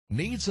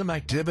Need some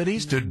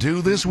activities to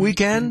do this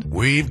weekend?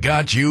 We've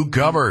got you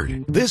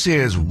covered. This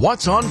is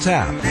What's on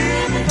Tap.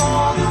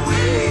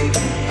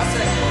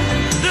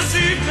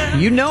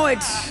 You know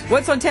it.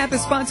 What's on Tap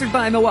is sponsored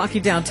by Milwaukee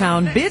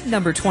Downtown. Bid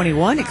number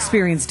 21.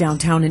 Experience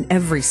downtown in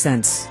every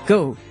sense.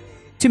 Go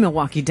to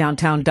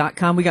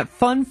MilwaukeeDowntown.com. We got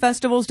fun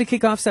festivals to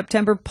kick off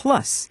September,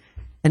 plus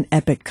an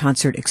epic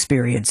concert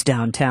experience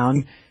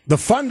downtown. The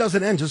fun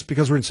doesn't end just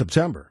because we're in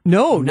September.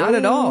 No, not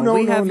at all. No,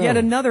 we have yet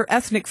another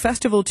ethnic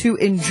festival to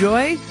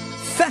enjoy.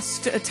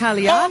 Festa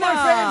Italiana. Oh,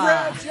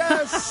 my favorite,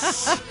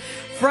 yes!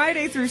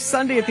 Friday through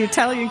Sunday at the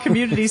Italian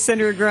Community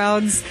Center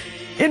grounds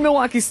in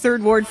Milwaukee's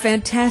 3rd Ward.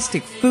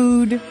 Fantastic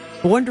food,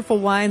 wonderful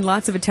wine,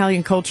 lots of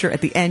Italian culture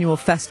at the annual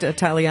Festa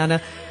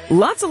Italiana.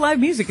 Lots of live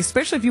music,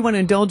 especially if you want to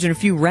indulge in a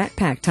few Rat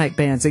Pack type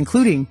bands,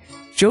 including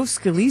Joe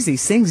Scalise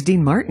sings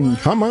Dean Martin.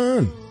 Come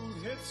on.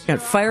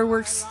 Got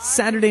fireworks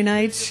Saturday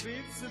night.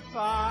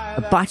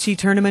 A bocce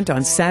tournament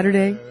on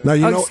Saturday. Now,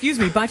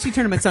 bocce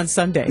tournament's on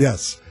Sunday.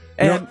 Yes.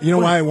 You know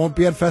why I won't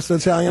be at Festa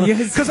Italiana?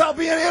 Because I'll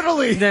be in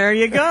Italy. There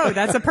you go.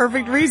 That's a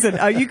perfect reason.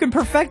 You can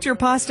perfect your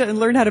pasta and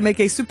learn how to make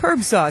a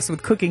superb sauce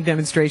with cooking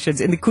demonstrations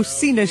in the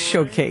Cucina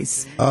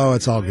Showcase. Oh,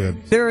 it's all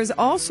good. There is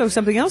also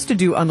something else to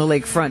do on the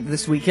lakefront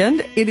this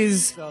weekend. It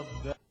is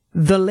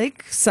the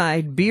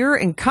Lakeside Beer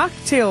and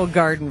Cocktail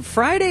Garden,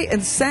 Friday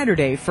and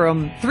Saturday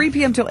from 3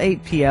 p.m. till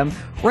 8 p.m.,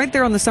 right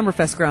there on the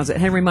Summerfest grounds at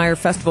Henry Meyer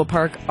Festival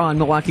Park on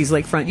Milwaukee's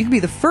lakefront. You can be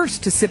the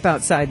first to sip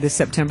outside this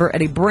September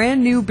at a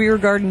brand new beer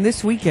garden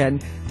this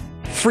weekend.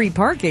 Free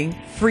parking,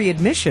 free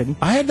admission.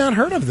 I had not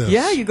heard of this.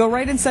 Yeah, you go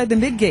right inside the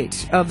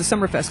midgate of the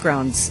Summerfest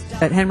grounds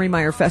at Henry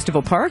Meyer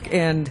Festival Park,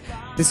 and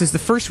this is the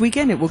first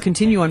weekend. It will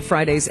continue on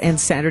Fridays and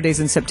Saturdays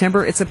in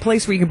September. It's a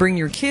place where you can bring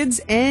your kids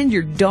and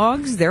your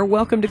dogs. They're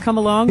welcome to come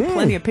along.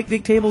 Plenty of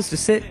picnic tables to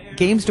sit,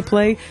 games to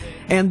play,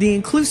 and the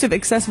inclusive,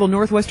 accessible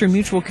Northwestern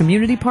Mutual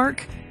Community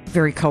Park.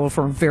 Very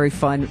colorful and very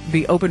fun.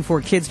 Be open for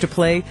kids to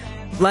play.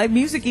 Live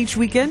music each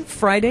weekend.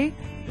 Friday,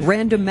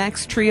 Random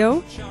Max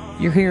Trio,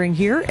 you're hearing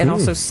here, and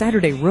also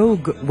Saturday,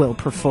 Rogue will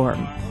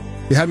perform.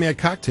 You had me at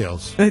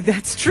cocktails.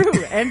 That's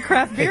true, and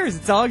craft beers.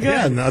 It's all good.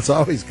 Yeah, that's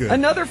always good.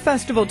 Another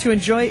festival to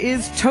enjoy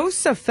is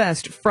Tosa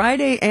Fest,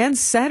 Friday and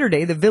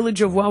Saturday, the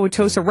village of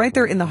Wauwatosa, right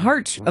there in the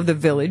heart of the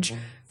village.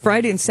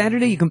 Friday and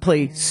Saturday, you can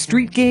play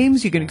street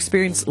games. You can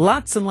experience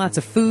lots and lots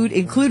of food,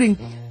 including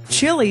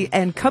chili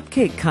and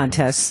cupcake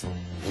contests.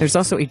 There's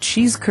also a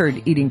cheese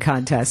curd eating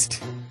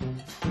contest.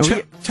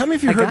 Tell me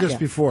if you've heard this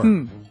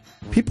before.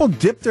 People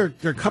dip their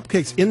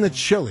cupcakes in the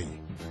chili.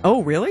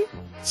 Oh, really?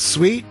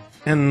 Sweet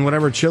and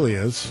whatever chili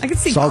is. I can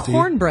see salty.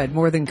 Cornbread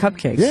more than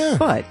cupcakes. Yeah,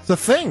 but it's a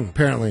thing,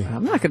 apparently.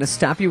 I'm not going to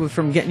stop you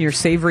from getting your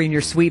savory and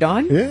your sweet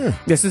on. Yeah.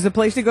 This is a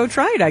place to go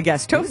try it, I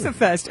guess. Tosa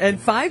Fest and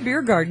 5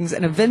 beer gardens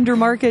and a vendor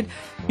market.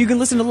 You can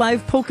listen to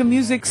live polka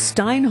music,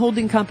 Stein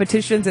holding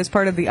competitions as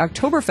part of the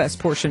Oktoberfest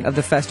portion of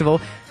the festival.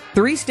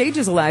 3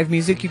 stages of live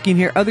music. You can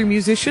hear other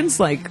musicians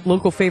like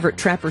local favorite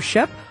Trapper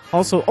Shep,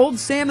 also Old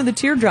Sam and the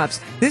Teardrops.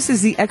 This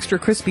is the Extra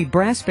Crispy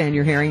Brass Band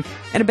you're hearing,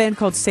 and a band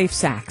called Safe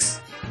Sax.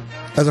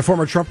 As a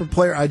former trumpet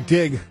player, I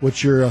dig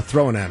what you're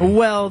throwing at me.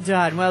 Well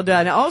done, well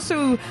done.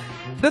 Also,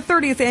 the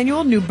 30th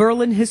annual New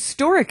Berlin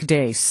Historic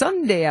Day,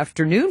 Sunday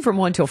afternoon from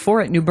 1 till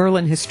 4 at New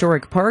Berlin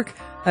Historic Park.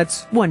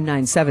 That's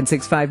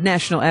 19765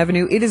 National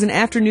Avenue. It is an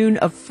afternoon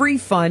of free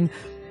fun.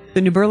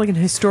 The New Berlin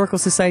Historical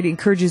Society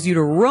encourages you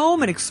to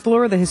roam and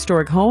explore the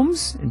historic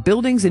homes and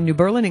buildings in New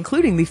Berlin,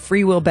 including the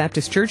Free Will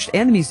Baptist Church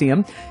and the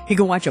museum. You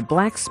can watch a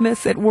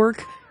blacksmith at work.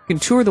 You can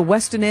tour the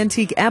Weston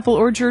Antique Apple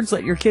Orchards.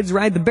 Let your kids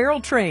ride the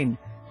barrel train.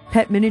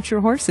 Pet miniature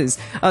horses.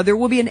 There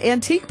will be an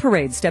antique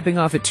parade stepping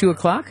off at 2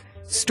 o'clock.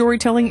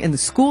 Storytelling in the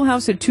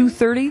schoolhouse at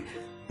 2:30.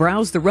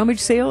 Browse the rummage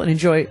sale and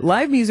enjoy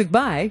live music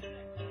by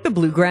the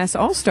Bluegrass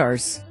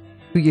All-Stars,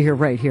 who you hear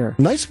right here.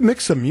 Nice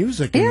mix of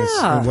music in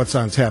this, What's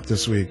on Tap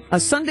this week. A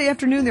Sunday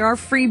afternoon, there are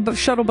free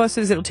shuttle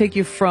buses that'll take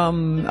you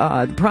from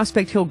the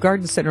Prospect Hill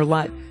Garden Center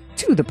lot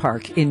to the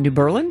park in New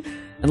Berlin.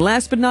 And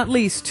last but not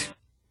least,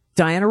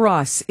 Diana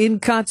Ross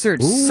in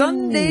concert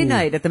Sunday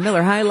night at the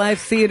Miller High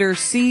Life Theater.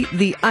 See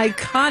the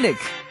iconic,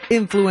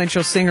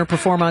 influential singer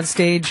perform on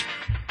stage.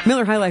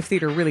 Miller High Life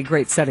Theater, really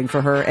great setting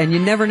for her, and you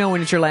never know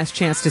when it's your last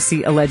chance to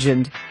see a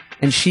legend,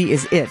 and she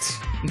is it.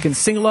 You can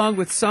sing along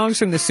with songs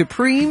from the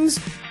Supremes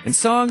and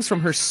songs from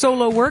her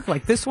solo work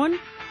like this one,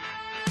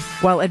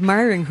 while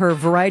admiring her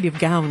variety of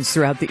gowns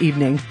throughout the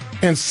evening.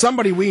 And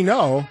somebody we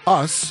know,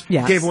 us,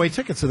 gave away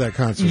tickets to that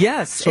concert.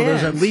 Yes. So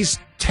there's at least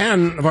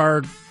 10 of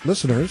our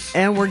listeners.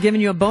 And we're giving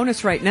you a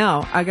bonus right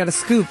now. I got a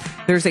scoop.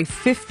 There's a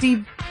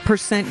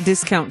 50%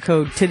 discount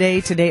code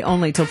today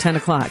only till 10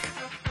 o'clock.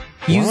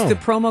 Use the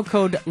promo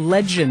code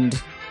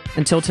LEGEND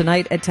until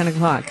tonight at 10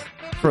 o'clock.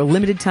 For a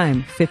limited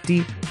time,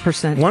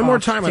 50% One off more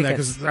time on that,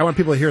 tickets. because I want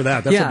people to hear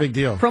that. That's a big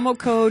deal. Promo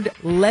code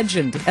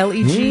LEGEND,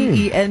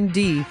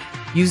 LEGEND.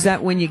 Use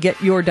that when you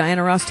get your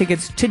Diana Ross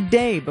tickets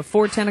today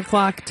before 10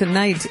 o'clock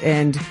tonight,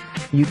 and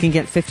you can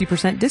get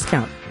 50%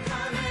 discount.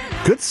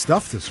 Good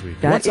stuff this week.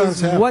 What's on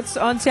tap? What's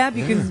on tap?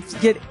 You can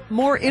get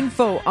more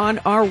info on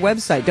our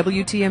website,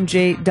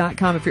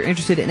 WTMJ.com, if you're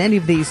interested in any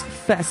of these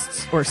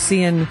fests or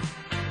seeing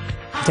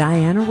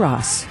Diana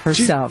Ross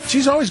herself.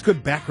 She's always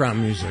good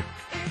background music.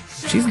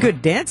 She's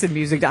good dancing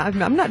music.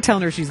 I'm not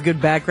telling her she's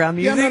good background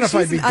music. Yeah, I'm not if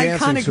I'd be she's an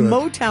dancing iconic to it.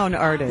 Motown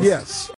artist. Yes.